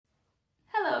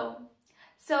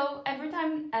So every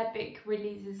time Epic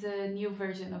releases a new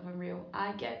version of Unreal,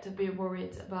 I get a bit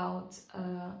worried about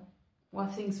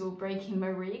what things will break in my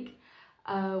rig.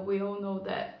 We all know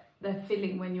that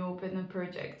feeling when you open a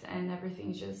project and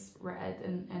everything's just red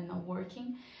and not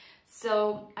working.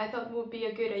 So I thought it would be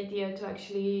a good idea to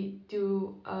actually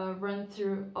do a run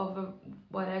through of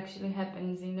what actually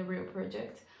happens in the real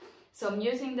project. So I'm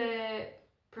using the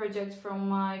project from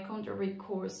my Control Rig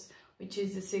course, which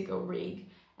is the Seagull rig,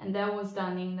 and that was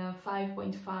done in the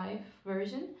 5.5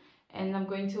 version, and I'm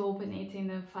going to open it in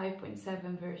the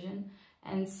 5.7 version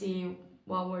and see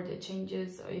what were the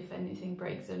changes or if anything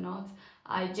breaks or not.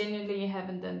 I genuinely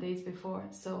haven't done this before,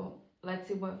 so let's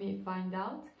see what we find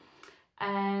out.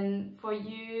 And for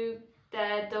you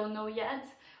that don't know yet,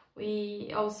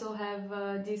 we also have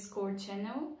a Discord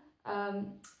channel,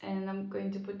 and I'm going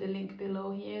to put the link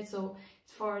below here. So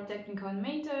it's for technical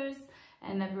animators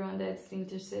and everyone that's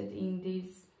interested in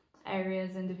these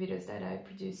areas and the videos that I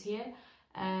produce here.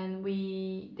 And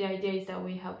the idea is that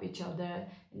we help each other,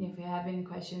 and if you have any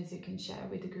questions you can share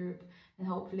with the group, and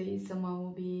hopefully someone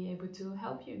will be able to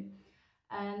help you.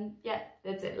 And yeah,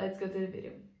 that's it. Let's go to the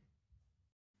video.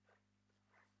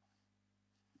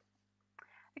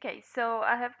 Okay, so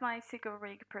I have my Seagull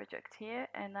rig project here,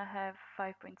 and I have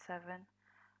 5.7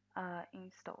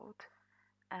 installed.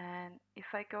 And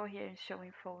if I go here and show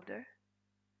in folder,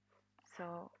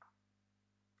 so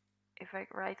if I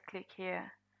right click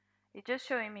here, it's just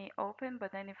showing me open,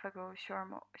 but then if I go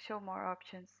show more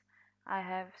options, I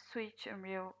have switch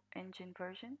Unreal Engine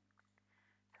version.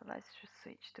 So let's just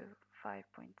switch to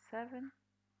 5.7.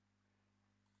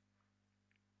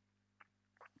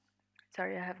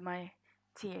 Sorry, I have my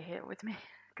tea here with me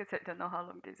because I don't know how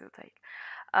long this will take.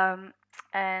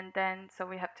 And then, so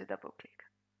we have to double click.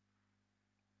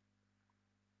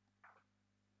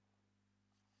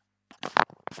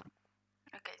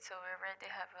 Okay, so we already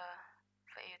have a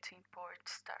fail to import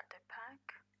starter pack.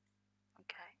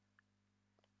 Okay.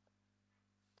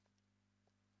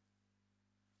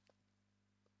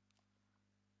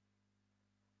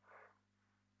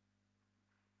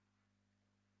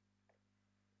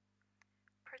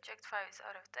 Project file is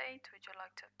out of date. Would you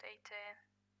like to update it?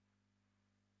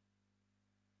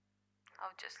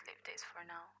 I'll just leave this for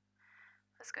now.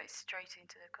 Let's go straight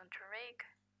into the control rig.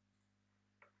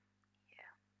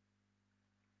 Yeah.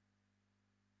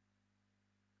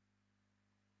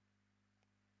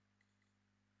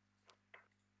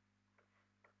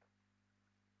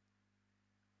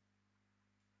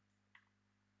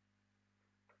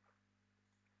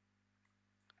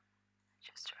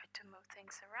 Just try to move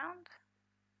things around.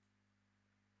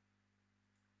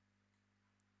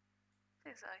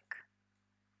 It's like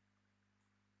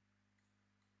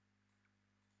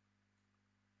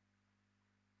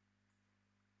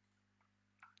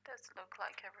does look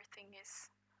like everything is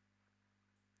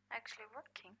actually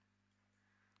working.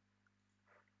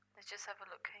 Let's just have a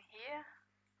look here.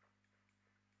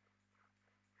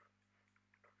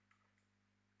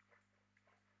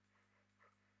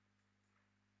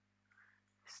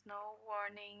 No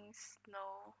warnings,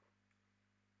 no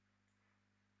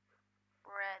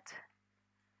red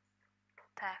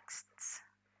texts.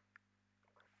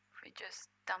 If we just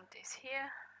dump this here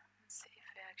and see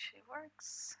if it actually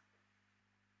works.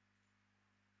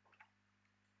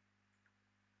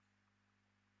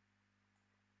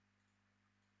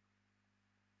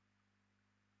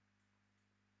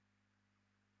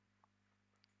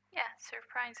 Yeah,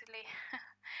 surprisingly,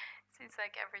 seems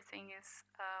like everything is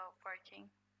working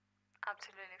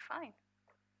absolutely fine.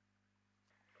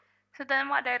 So then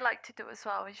what I'd like to do as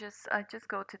well is I just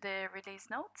go to the release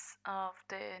notes of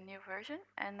the new version,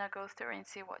 and I go through and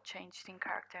see what changed in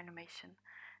character animation.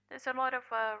 There's a lot of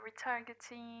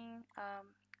retargeting,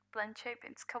 blend shape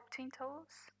and sculpting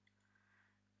tools.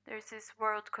 There's this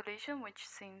world collision, which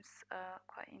seems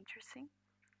quite interesting.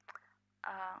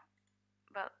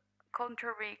 But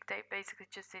Control Rig, they basically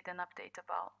just did an update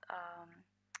about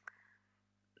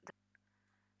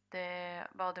the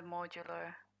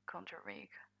modular Control Rig.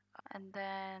 And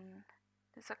then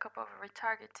there's a couple of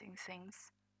retargeting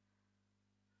things.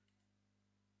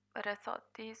 But I thought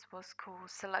this was cool.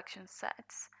 Selection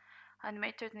sets.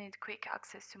 Animators need quick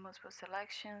access to multiple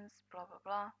selections, blah blah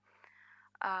blah.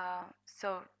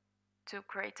 So to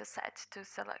create a set to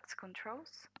select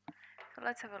controls. So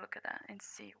let's have a look at that and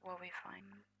see what we find.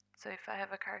 So if I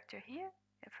have a character here,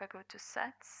 if I go to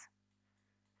sets,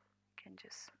 I can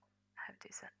just have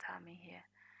this tell me here.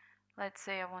 Let's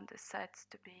say I want the sets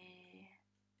to be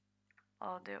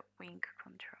all the wing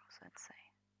controls, let's say.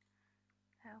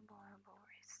 Elbow,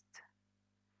 wrist.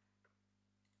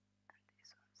 And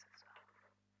these ones as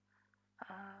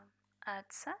well. Add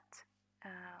set.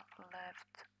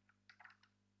 left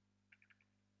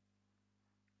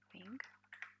wing.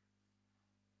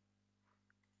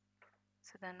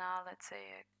 So then now let's say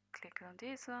I click on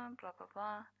this one, blah blah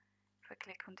blah. If I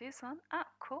click on this one,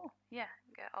 cool, yeah,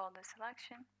 get all the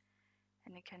selection,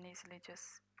 and you can easily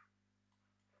just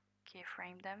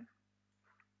keyframe them.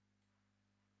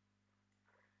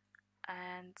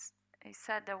 And it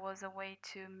said there was a way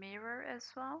to mirror as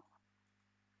well.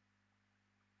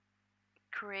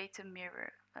 Create a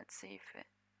mirror. Let's see if it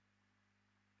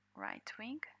right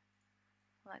wing.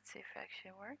 Let's see if it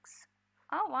actually works.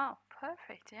 Oh wow,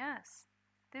 perfect, yes.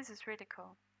 This is really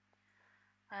cool.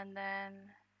 And then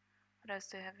what else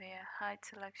do we have here? Hide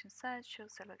selection set, show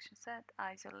selection set,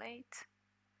 isolate.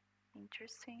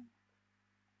 Interesting.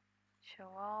 Show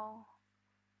all.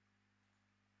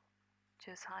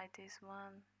 Just hide this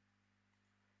one.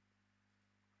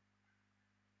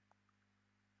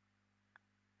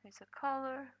 There's a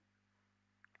color.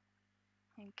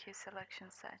 And key selection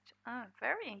set.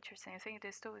 Very interesting. I think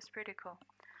this tool is pretty cool.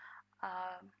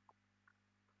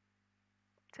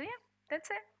 So yeah, that's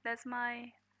it. That's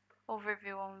my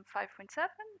overview on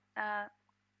 5.7.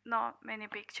 Not many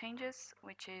big changes,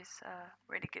 which is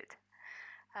really good.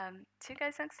 See you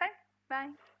guys next time. Bye.